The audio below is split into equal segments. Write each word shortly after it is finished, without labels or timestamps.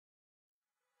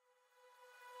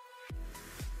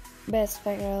Best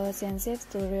fake relationships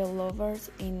to real lovers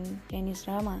in Chinese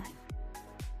drama.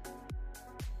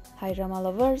 Hi drama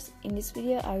lovers, in this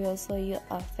video I will show you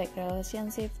a fake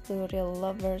relationship to real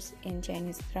lovers in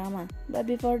Chinese drama. But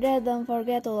before that, don't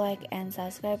forget to like and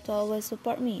subscribe to always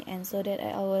support me and so that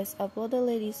I always upload the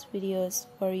latest videos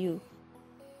for you.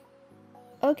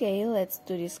 Okay, let's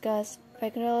discuss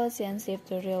fake relationship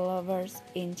to real lovers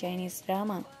in Chinese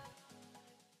drama.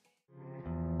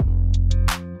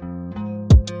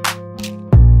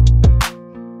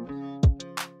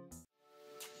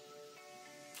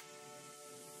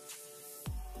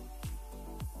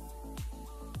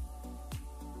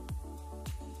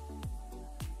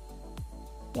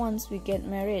 Once We Get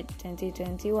Married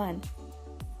 2021.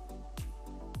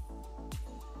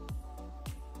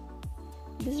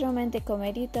 This romantic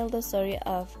comedy tells the story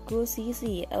of Gu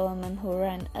Sisi, a woman who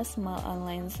ran a small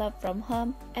online shop from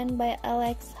home and by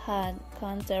Alex had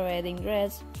counter-wedding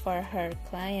dress for her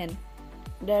client.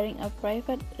 During a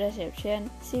private reception,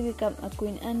 she became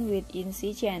acquainted with Yin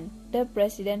Chen, the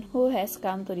president who has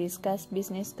come to discuss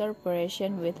business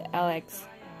cooperation with Alex.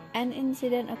 An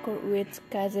incident occurred which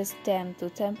causes them to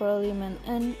temporarily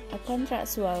maintain a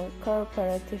contractual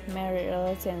cooperative marriage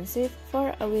relationship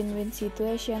for a win-win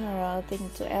situation relating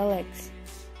to Alex.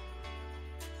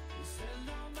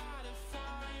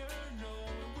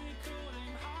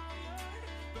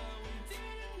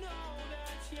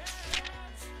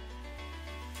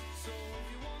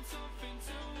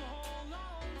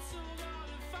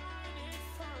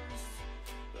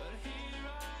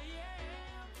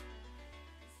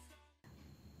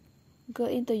 Go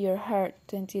Into Your Heart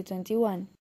 2021.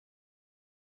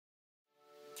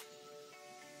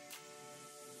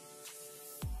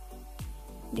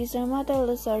 This drama tells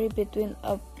the story between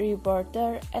a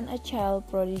reporter and a child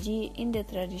prodigy in the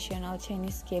traditional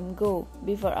Chinese game Go.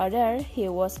 Before her, he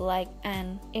was like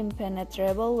an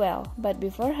impenetrable wall, but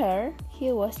before her,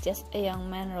 he was just a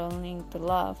young man longing to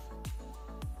love.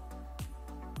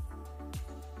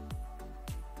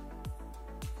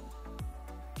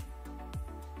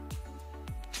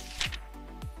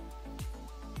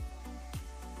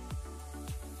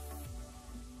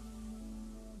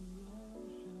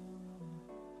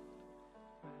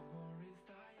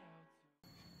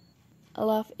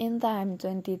 Love in Time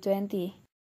 2020.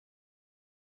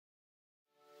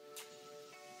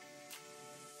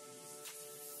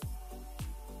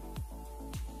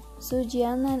 Su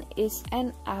Jianan is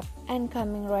an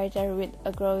up-and-coming writer with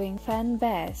a growing fan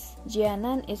base.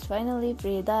 Jianan is finally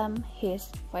freed from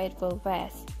his faithful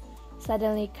past.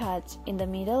 Suddenly caught in the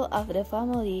middle of the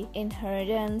family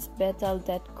inheritance battle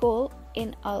that could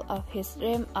in all of his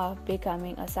dream of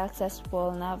becoming a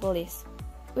successful novelist.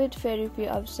 With very few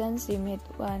options, she met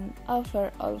one of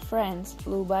her old friends,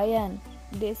 Lu Bayan,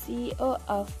 the CEO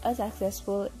of a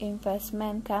successful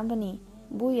investment company.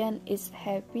 Buyan is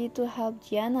happy to help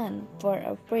Jianan for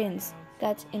a prince.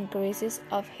 Caught in crisis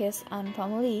of his own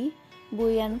family,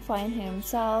 Buyan finds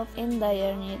himself in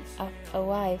dire need of a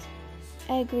wife.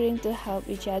 Agreeing to help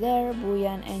each other,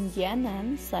 Buyan and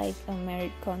Jianan signed a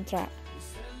marriage contract.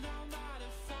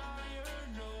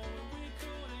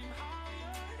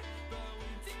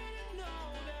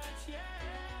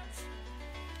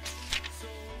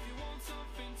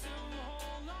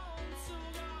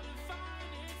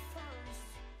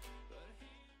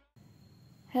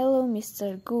 Hello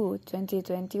Mr. Gu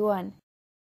 2021.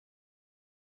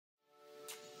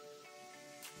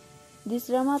 This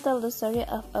drama tells the story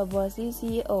of a bossy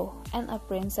CEO and a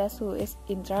princess who is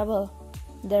in trouble.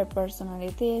 Their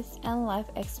personalities and life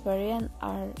experience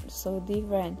are so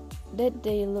different that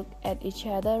they look at each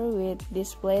other with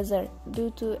displeasure.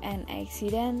 Due to an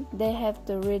accident, they have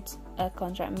to reach a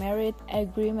contract marriage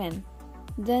agreement.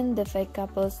 Then the fake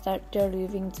couple start their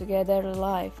living together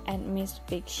life and amidst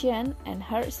fiction and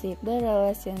hardship, the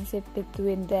relationship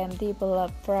between them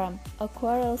develop from a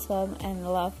quarrelsome and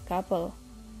love couple.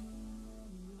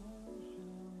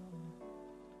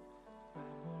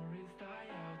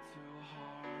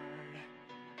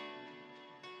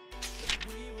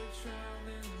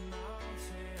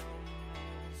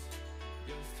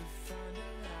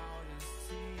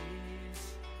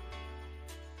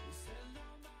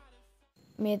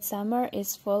 Midsummer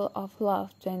is Full of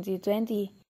Love 2020.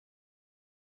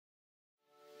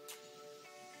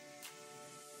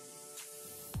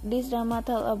 This drama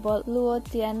tells about Luo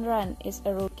Tianran is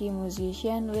a rookie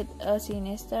musician with a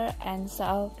sinister and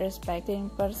self-respecting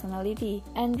personality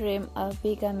and dream of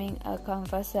becoming a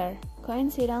confessor.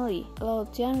 Coincidentally, Luo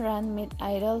Tianran met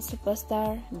idol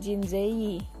superstar Jin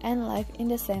Ziyi and live in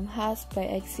the same house by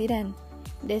accident.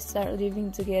 They start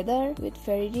living together with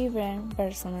very different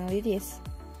personalities.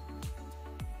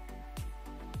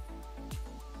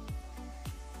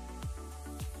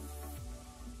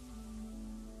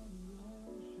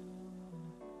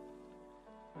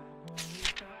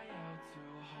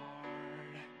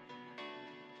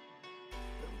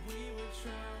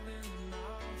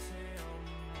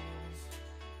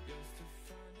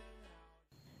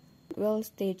 Well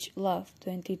Staged Love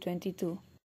 2022.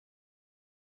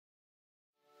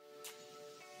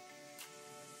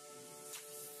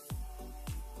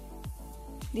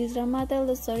 This drama tells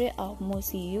the story of Mo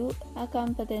Si-yu, a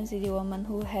competent city woman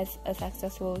who has a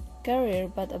successful career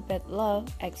but a bad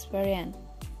love experience.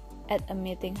 At a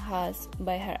meeting hosted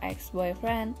by her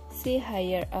ex-boyfriend, she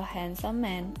hired a handsome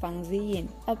man, Fang Ziyin,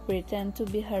 a pretend to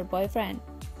be her boyfriend.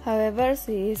 However,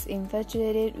 she is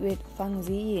infatuated with Fang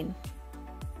Ziyin.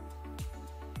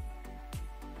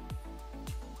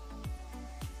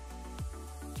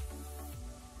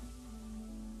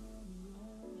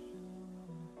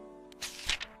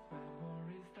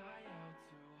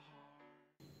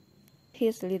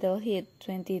 His Little Hit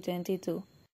 2022.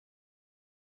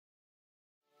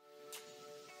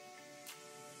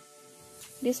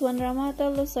 This one drama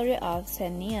tells the story of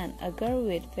Senian, a girl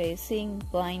with facing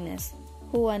blindness,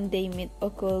 who one day meets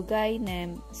a cool guy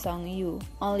named Song-yu,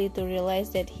 only to realize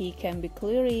that he can be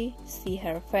clearly see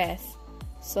her face.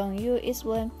 Song-yu is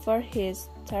blamed for his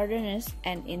tardiness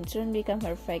and in turn become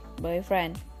her fake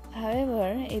boyfriend.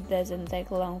 However, it doesn't take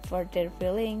long for their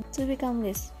feeling to become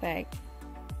less fake.